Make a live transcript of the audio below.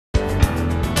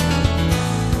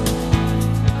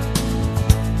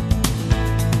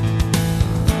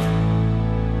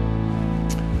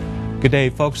Good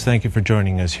day, folks. Thank you for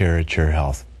joining us here at Your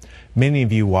Health. Many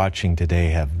of you watching today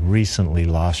have recently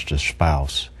lost a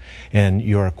spouse, and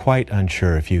you are quite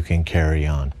unsure if you can carry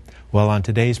on. Well, on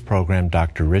today's program,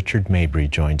 Dr. Richard Mabry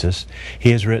joins us. He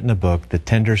has written a book, The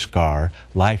Tender Scar,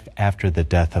 Life After the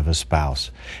Death of a Spouse.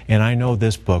 And I know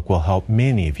this book will help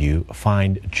many of you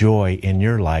find joy in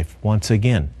your life once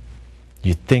again.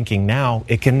 You're thinking now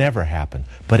it can never happen,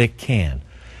 but it can.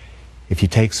 If you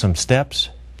take some steps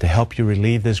to help you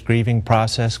relieve this grieving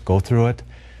process, go through it,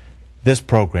 this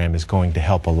program is going to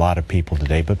help a lot of people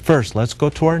today. But first, let's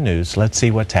go to our news. Let's see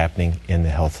what's happening in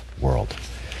the health world.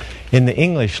 In the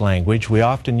English language, we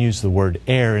often use the word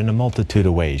air in a multitude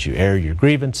of ways. You air your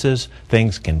grievances,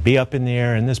 things can be up in the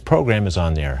air, and this program is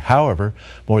on the air. However,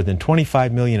 more than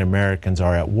 25 million Americans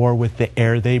are at war with the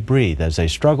air they breathe as they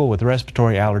struggle with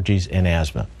respiratory allergies and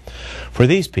asthma. For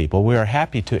these people, we are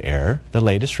happy to air the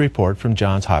latest report from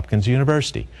Johns Hopkins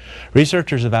University.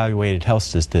 Researchers evaluated health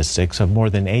statistics of more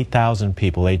than 8,000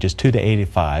 people ages 2 to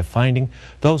 85, finding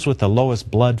those with the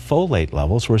lowest blood folate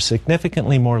levels were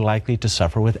significantly more likely to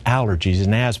suffer with allergies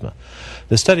and asthma.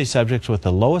 The study subjects with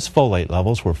the lowest folate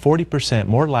levels were 40%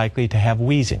 more likely to have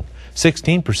wheezing,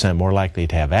 16% more likely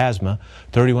to have asthma,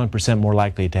 31% more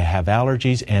likely to have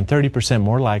allergies, and 30%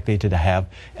 more likely to have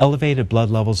elevated blood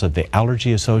levels of the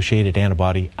allergy-associated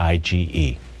antibody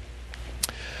IgE.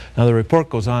 Now, the report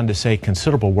goes on to say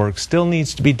considerable work still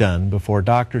needs to be done before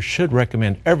doctors should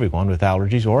recommend everyone with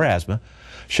allergies or asthma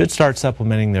should start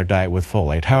supplementing their diet with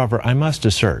folate. However, I must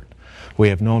assert, we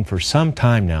have known for some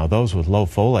time now those with low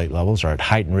folate levels are at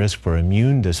heightened risk for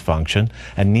immune dysfunction,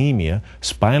 anemia,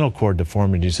 spinal cord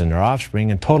deformities in their offspring,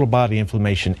 and total body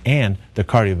inflammation and the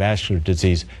cardiovascular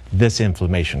disease this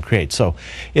inflammation creates. So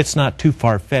it's not too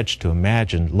far-fetched to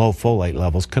imagine low folate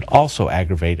levels could also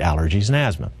aggravate allergies and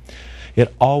asthma.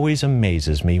 It always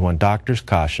amazes me when doctors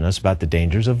caution us about the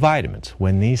dangers of vitamins,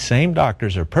 when these same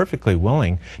doctors are perfectly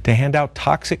willing to hand out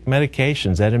toxic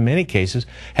medications that in many cases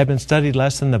have been studied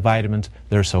less than the vitamins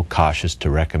they're so cautious to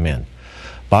recommend.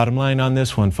 Bottom line on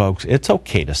this one, folks, it's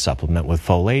okay to supplement with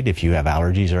folate if you have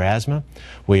allergies or asthma.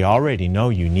 We already know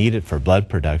you need it for blood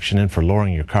production and for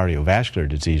lowering your cardiovascular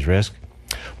disease risk.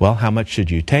 Well, how much should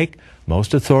you take?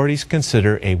 Most authorities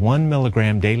consider a 1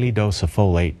 milligram daily dose of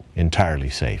folate entirely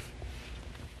safe.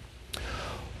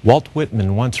 Walt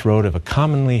Whitman once wrote of a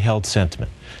commonly held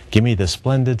sentiment, "Give me the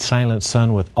splendid silent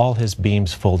sun with all his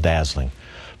beams full dazzling."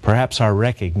 Perhaps our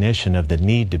recognition of the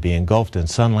need to be engulfed in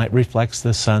sunlight reflects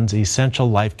the sun's essential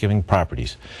life-giving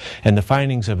properties. And the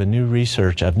findings of new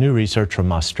research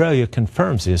from Australia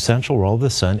confirms the essential role of the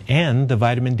sun and the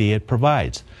vitamin D it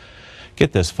provides.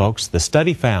 Get this, folks, the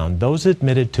study found those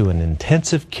admitted to an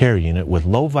intensive care unit with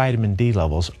low vitamin D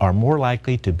levels are more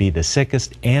likely to be the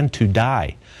sickest and to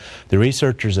die. The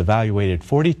researchers evaluated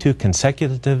 42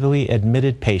 consecutively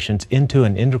admitted patients into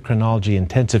an endocrinology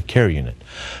intensive care unit,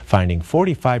 finding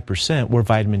 45% were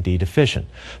vitamin D deficient.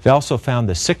 They also found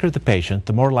the sicker the patient,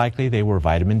 the more likely they were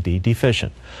vitamin D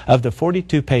deficient. Of the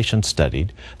 42 patients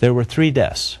studied, there were 3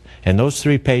 deaths, and those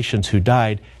 3 patients who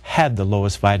died had the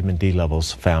lowest vitamin D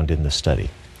levels found in the study.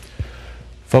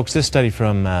 Folks, this study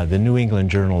from the New England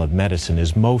Journal of Medicine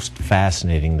is most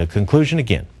fascinating. The conclusion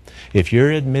again, if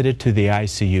you're admitted to the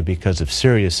ICU because of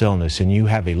serious illness and you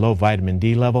have a low vitamin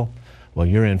D level, well,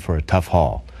 you're in for a tough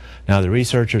haul. Now, the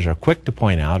researchers are quick to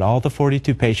point out all the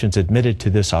 42 patients admitted to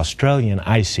this Australian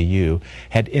ICU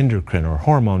had endocrine or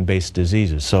hormone-based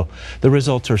diseases, so the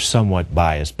results are somewhat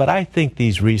biased. But I think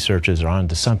these researchers are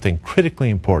onto something critically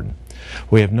important.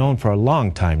 We have known for a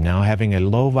long time now having a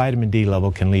low vitamin D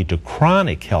level can lead to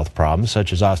chronic health problems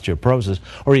such as osteoporosis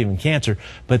or even cancer,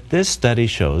 but this study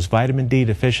shows vitamin D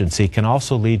deficiency can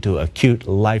also lead to acute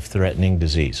life-threatening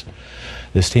disease.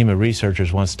 This team of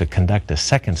researchers wants to conduct a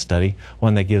second study,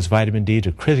 one that gives vitamin D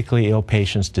to critically ill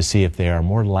patients to see if they are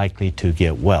more likely to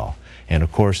get well. And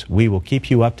of course, we will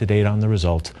keep you up to date on the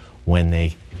results when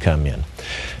they come in.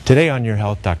 Today on Your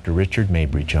Health, Dr. Richard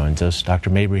Mabry joins us. Dr.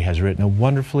 Mabry has written a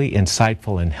wonderfully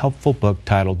insightful and helpful book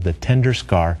titled The Tender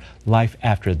Scar, Life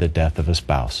After the Death of a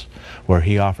Spouse, where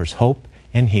he offers hope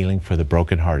and healing for the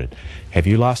brokenhearted. Have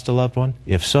you lost a loved one?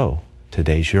 If so,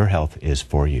 today's Your Health is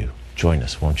for you. Join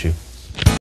us, won't you?